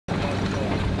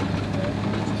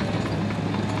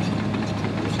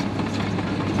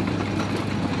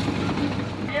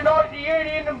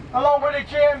along with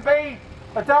the GMB,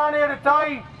 are down here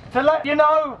today to let you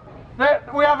know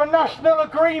that we have a national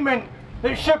agreement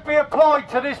that should be applied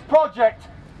to this project.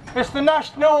 It's the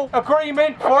National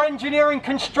Agreement for Engineering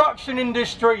Construction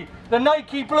Industry, the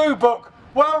NAECI Blue Book,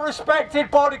 well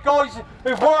respected by the guys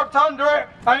who've worked under it,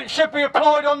 and it should be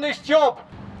applied on this job.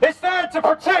 It's there to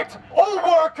protect all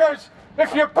workers,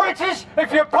 if you're British,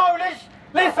 if you're Polish,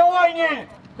 Lithuanian.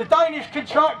 The Danish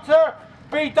contractor,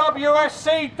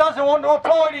 BWSC, doesn't want to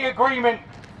apply the agreement.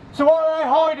 So what are they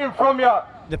hiding from you?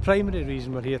 The primary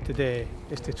reason we're here today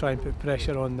is to try and put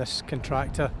pressure on this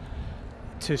contractor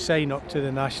to sign up to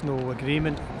the national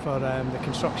agreement for the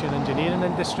construction engineering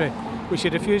industry, which he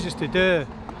refuses to do,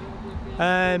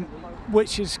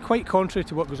 which is quite contrary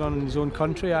to what goes on in his own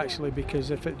country actually,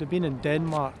 because if it had been in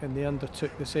Denmark and they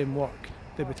undertook the same work,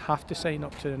 they would have to sign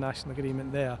up to the national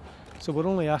agreement there. So we're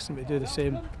only asking them to do the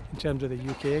same in terms of the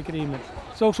UK agreement.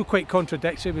 It's also quite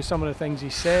contradictory with some of the things he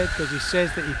said, because he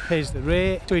says that he pays the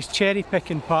rate, so he's cherry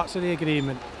picking parts of the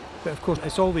agreement. But of course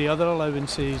it's all the other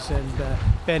allowances and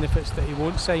benefits that he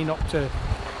won't sign up to.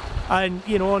 And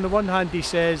you know, on the one hand he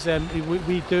says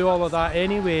we do all of that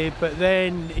anyway, but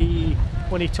then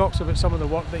when he talks about some of the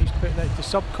work that he's putting out to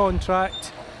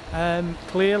subcontract,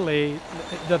 clearly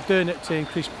they're doing it to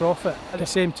increase profit. At the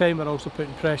same time we're also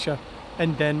putting pressure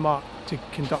in Denmark to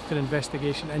conduct an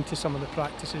investigation into some of the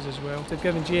practices as well. They've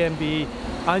given GMB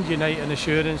and Unite an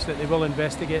assurance that they will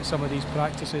investigate some of these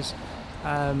practices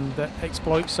that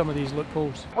exploit some of these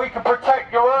loopholes. We can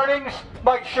protect your earnings,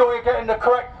 make sure you're getting the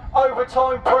correct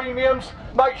overtime premiums,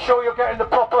 make sure you're getting the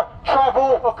proper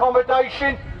travel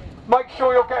accommodation, make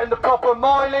sure you're getting the proper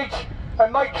mileage,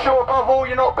 and make sure above all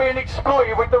you're not being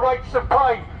exploited with the rates of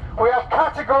pay. We have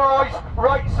categorised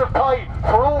rates of pay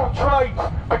for all trades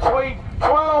between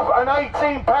 £12 and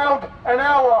 £18 an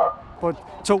hour. By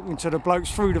talking to the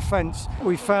blokes through the fence,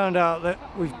 we found out that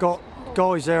we've got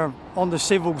guys there on the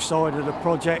civil side of the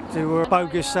project who are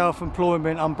bogus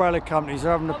self-employment umbrella companies.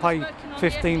 They're having to pay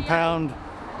 £15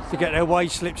 to get their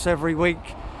wage slips every week.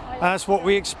 And that's what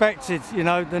we expected. You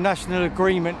know, the national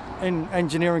agreement in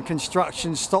engineering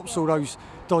construction stops all those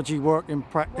dodgy working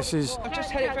practices. I've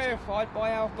just had it verified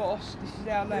by our boss. This is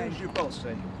our land. Who's your boss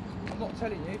then? I'm not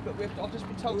telling you, but I've just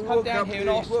been told to come down here and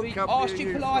ask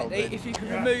you politely if you can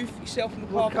remove yourself from the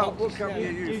car park. What company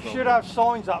are you You from? should have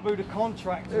signs up who the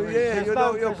contractor is.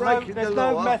 Yeah, you're breaking the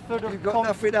law. There's no method of You've got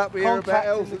nothing up here about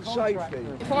health and safety.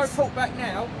 If I report back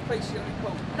now, please see me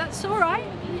call. That's all right.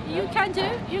 You can do.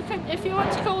 You can, if you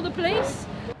want to call the police.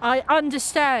 I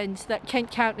understand that Kent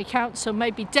County Council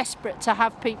may be desperate to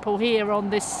have people here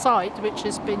on this site, which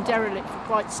has been derelict for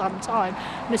quite some time,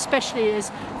 and especially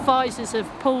as Pfizer's have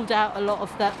pulled out a lot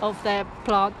of their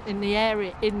plant in the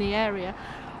area.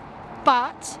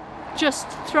 But just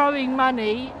throwing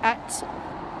money at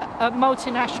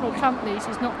multinational companies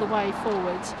is not the way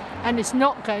forward, and it's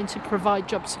not going to provide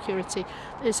job security.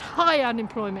 There's high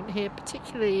unemployment here,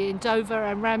 particularly in Dover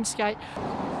and Ramsgate.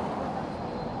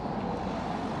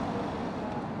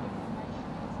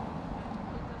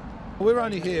 We're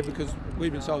only here because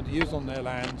we've been told to use on their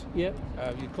land. Yep.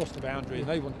 You crossed the boundary,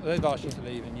 and they've asked you to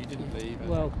leave, and you didn't leave.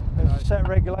 Well, There's a set of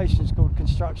regulations called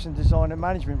construction design and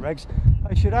management regs.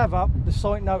 They should have up the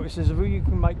site notices of who you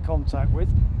can make contact with,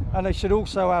 and they should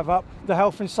also have up the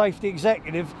health and safety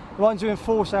executive, the ones who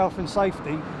enforce health and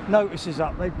safety, notices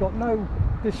up. They've got no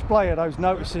display of those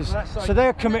notices, so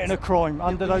they're committing a crime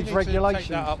under those regulations.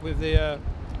 Take that up with the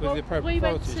appropriate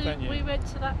authorities, don't you? We went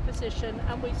to that position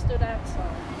and we stood outside.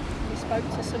 We spoke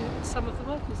to some of the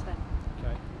workers then.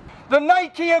 Okay. The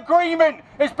NAECI agreement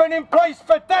has been in place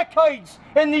for decades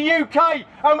in the UK,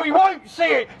 and we won't see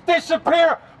it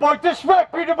disappear by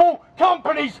disreputable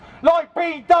companies like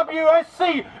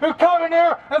BWSC who come in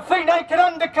here and think they can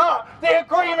undercut the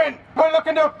agreement. We're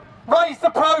looking to raise the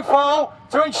profile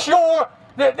to ensure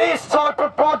that this type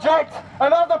of project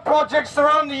and other projects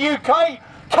around the UK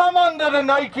come under the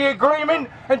NAECI agreement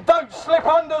and don't slip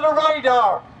under the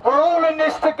radar. We're all in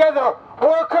this together.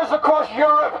 Workers across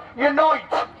Europe, unite!